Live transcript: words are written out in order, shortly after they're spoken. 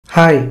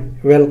Hi,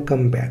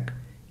 welcome back.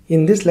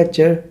 In this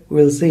lecture,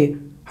 we'll see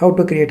how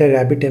to create a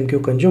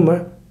RabbitMQ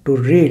consumer to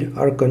read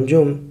or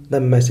consume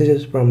the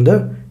messages from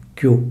the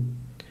queue.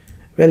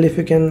 Well, if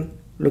you can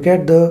look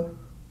at the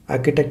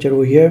architecture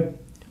over here,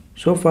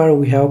 so far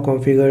we have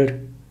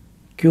configured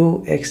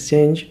queue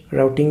exchange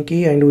routing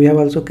key, and we have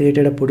also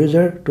created a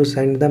producer to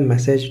send the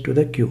message to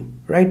the queue,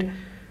 right?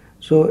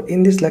 So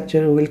in this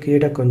lecture, we will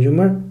create a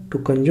consumer to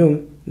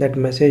consume that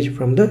message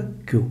from the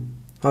queue.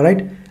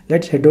 Alright,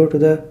 let's head over to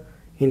the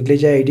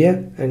IntelliJ IDEA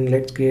and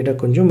let's create a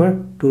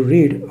consumer to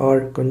read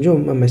or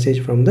consume a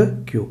message from the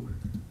queue.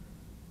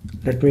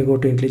 Let me go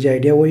to IntelliJ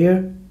IDEA over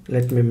here.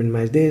 Let me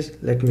minimize this.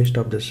 Let me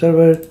stop the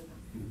server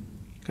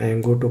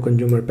and go to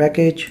consumer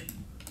package.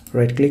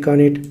 Right click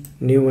on it,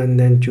 new, and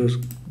then choose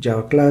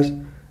Java class.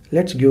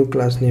 Let's give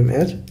class name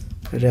as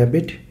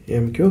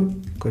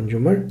RabbitMQ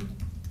consumer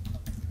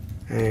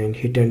and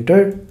hit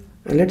enter.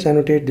 And let's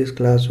annotate this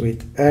class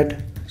with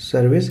add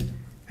service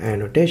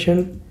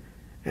annotation.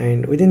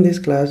 And within this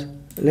class,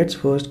 let's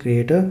first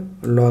create a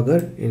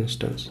logger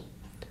instance.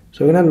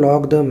 So we're gonna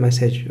log the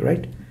message,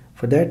 right?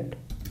 For that,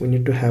 we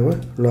need to have a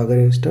logger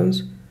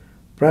instance,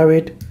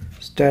 private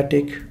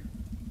static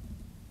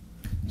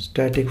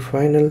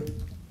final,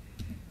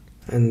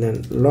 and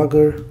then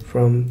logger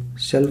from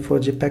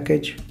self4j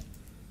package,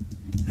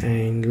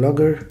 and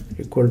logger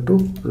equal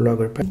to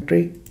logger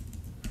factory,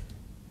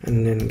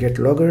 and then get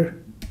logger,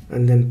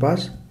 and then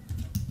pass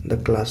the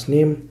class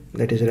name,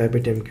 that is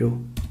RabbitMQ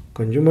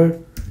consumer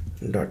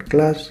dot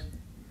class.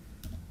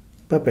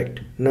 Perfect.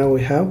 Now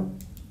we have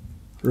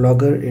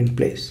logger in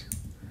place.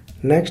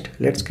 Next,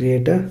 let's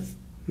create a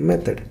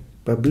method,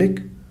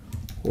 public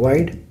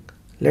void.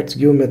 Let's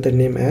give method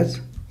name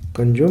as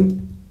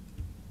consume,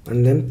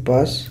 and then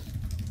pass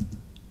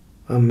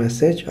a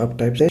message of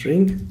type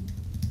string,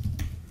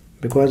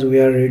 because we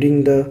are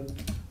reading the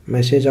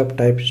message of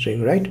type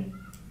string, right?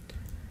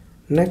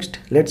 Next,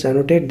 let's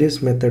annotate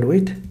this method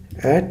with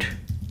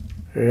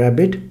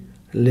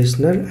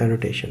 @RabbitListener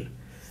annotation.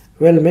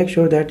 Well, make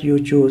sure that you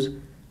choose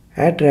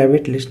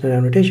 @RabbitListener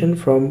annotation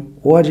from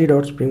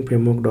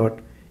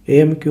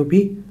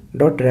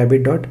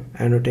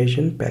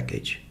org.springframework.amqp.rabbit.annotation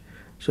package.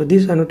 So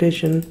this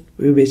annotation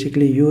we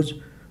basically use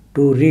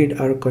to read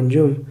or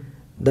consume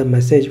the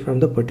message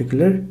from the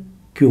particular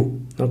queue.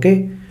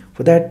 Okay,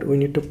 for that we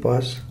need to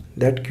pass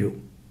that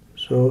queue.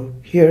 So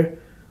here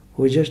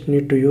we just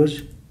need to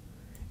use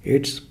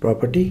its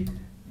property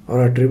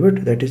or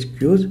attribute, that is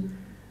queues,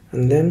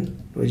 and then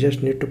we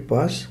just need to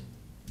pass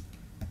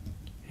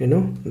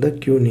the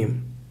queue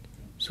name.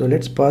 So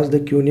let's pass the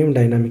queue name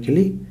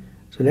dynamically.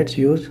 So let's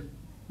use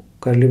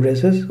curly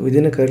braces,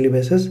 within a curly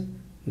braces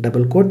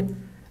double quote,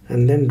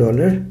 and then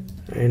dollar,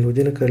 and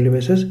within a curly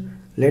braces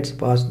let's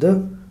pass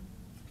the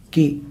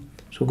key.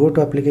 So go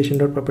to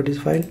application.properties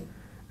file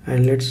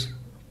and let's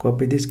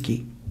copy this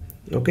key.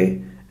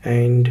 Okay,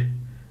 and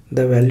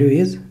the value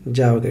is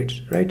Java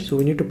gets, right? So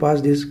we need to pass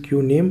this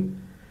queue name.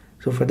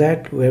 So for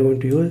that we are going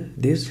to use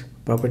this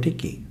property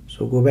key.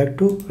 So go back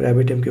to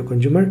RabbitMQ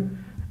consumer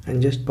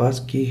and just pass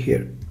key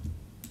here.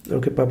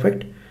 Okay,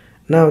 perfect.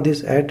 Now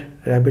this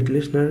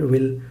 @RabbitListener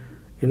will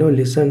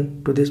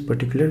listen to this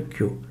particular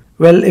queue.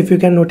 Well, if you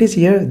can notice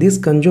here, this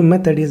consume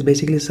method is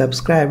basically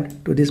subscribed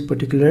to this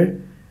particular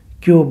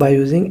queue by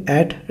using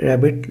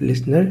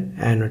 @RabbitListener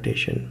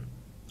annotation.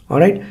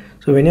 Alright,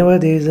 so whenever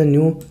there is a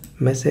new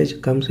message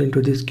comes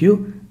into this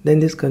queue, then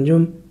this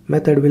consume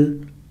method will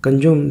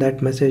consume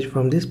that message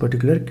from this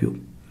particular queue.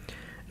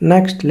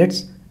 Next,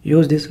 let's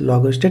use this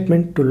logger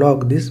statement to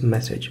log this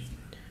message.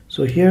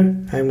 So here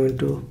I'm going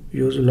to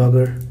use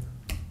logger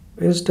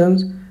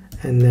instance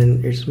and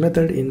then its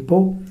method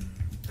info,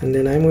 and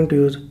then I'm going to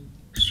use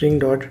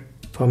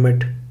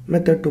string.format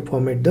method to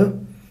format the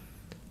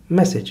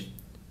message.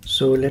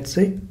 So let's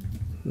say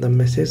the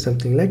message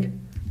something like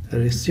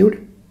received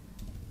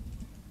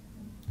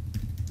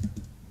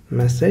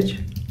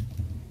message.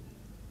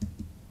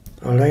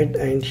 Alright,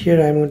 and here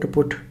I'm going to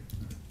put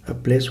a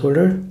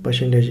placeholder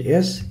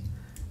 %s,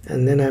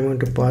 and then I'm going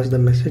to pass the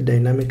message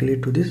dynamically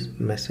to this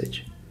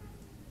message.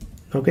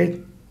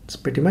 Okay, it's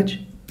pretty much,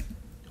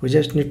 we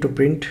just need to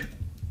print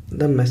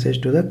the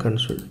message to the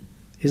console,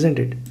 isn't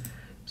it?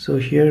 So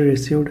here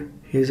received,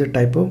 here's a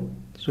typo,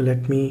 so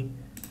let me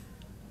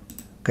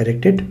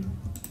correct it.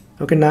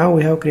 Okay, now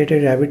we have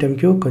created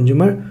RabbitMQ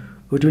consumer,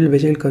 which will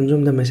basically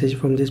consume the message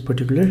from this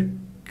particular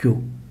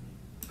queue.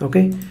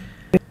 Okay,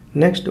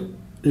 next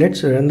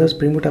let's run the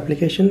Spring Boot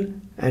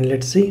application and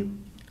let's see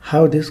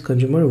how this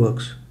consumer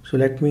works. So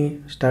let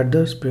me start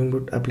the Spring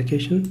Boot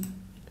application,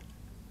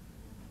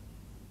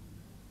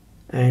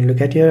 and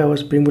look at here, our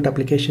Spring Boot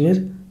application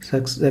is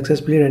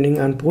successfully running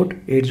on port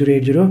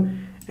 8080,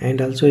 and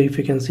also if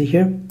you can see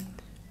here,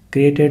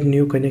 created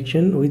new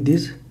connection with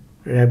this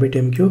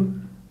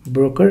RabbitMQ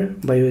broker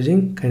by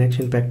using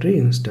connection factory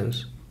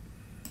instance.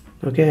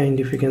 Okay, and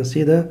if you can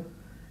see the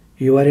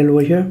URL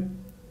over here,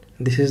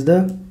 this is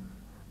the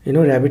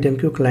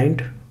RabbitMQ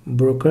client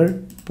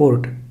broker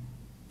port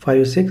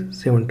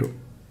 5672.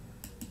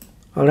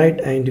 Alright,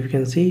 and if you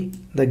can see,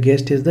 the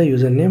guest is the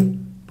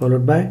username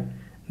followed by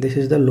this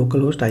is the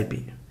localhost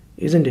IP,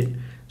 isn't it?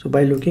 So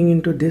by looking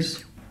into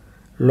this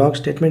log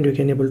statement, you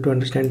can able to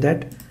understand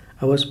that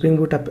our Spring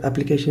Boot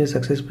application is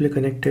successfully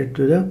connected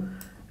to the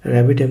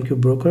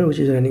RabbitMQ broker, which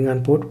is running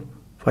on port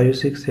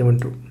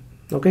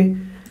 5672. Okay,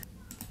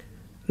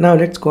 now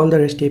let's call the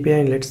REST API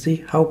and let's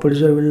see how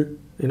producer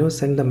will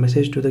send the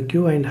message to the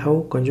queue and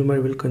how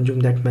consumer will consume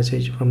that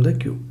message from the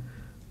queue.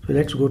 So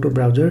let's go to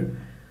browser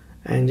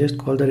and just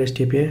call the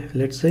REST API.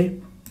 Let's say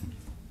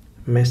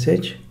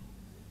message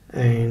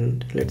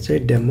and let's say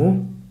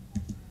demo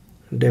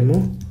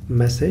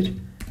message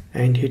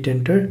and hit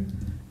enter,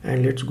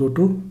 and let's go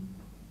to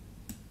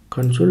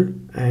console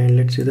and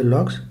let's see the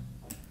logs,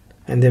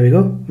 and there we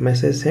go,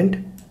 message sent,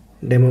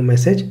 demo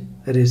message,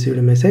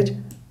 received message,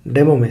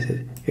 demo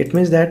message. It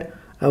means that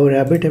our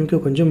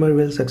RabbitMQ consumer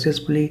will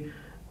successfully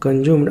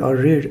consume or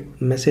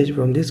read message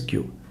from this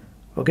queue.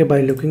 Okay,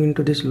 by looking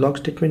into this log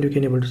statement, you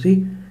can able to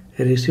see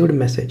a received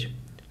message.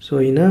 So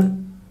in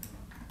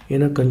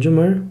a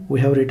consumer,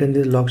 we have written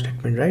this log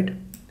statement, right?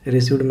 A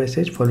received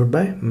message followed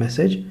by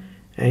message,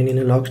 and in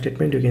a log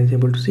statement you can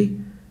able to see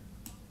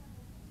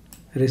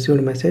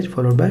received message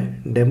followed by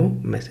demo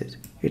message.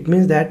 It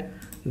means that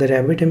the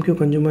RabbitMQ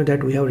consumer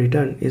that we have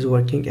written is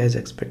working as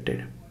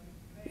expected,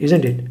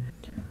 isn't it?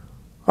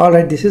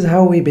 Alright, this is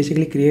how we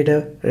basically create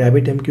a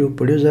RabbitMQ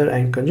producer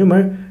and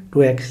consumer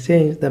to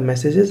exchange the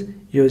messages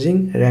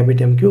using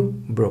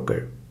RabbitMQ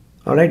broker.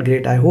 Alright,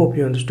 great. I hope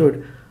you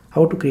understood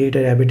how to create a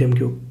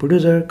RabbitMQ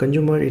producer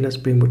consumer in a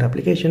Spring Boot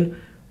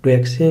application to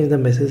exchange the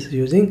messages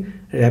using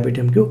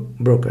RabbitMQ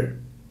broker.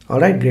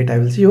 Alright, great. I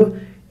will see you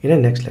in the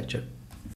next lecture.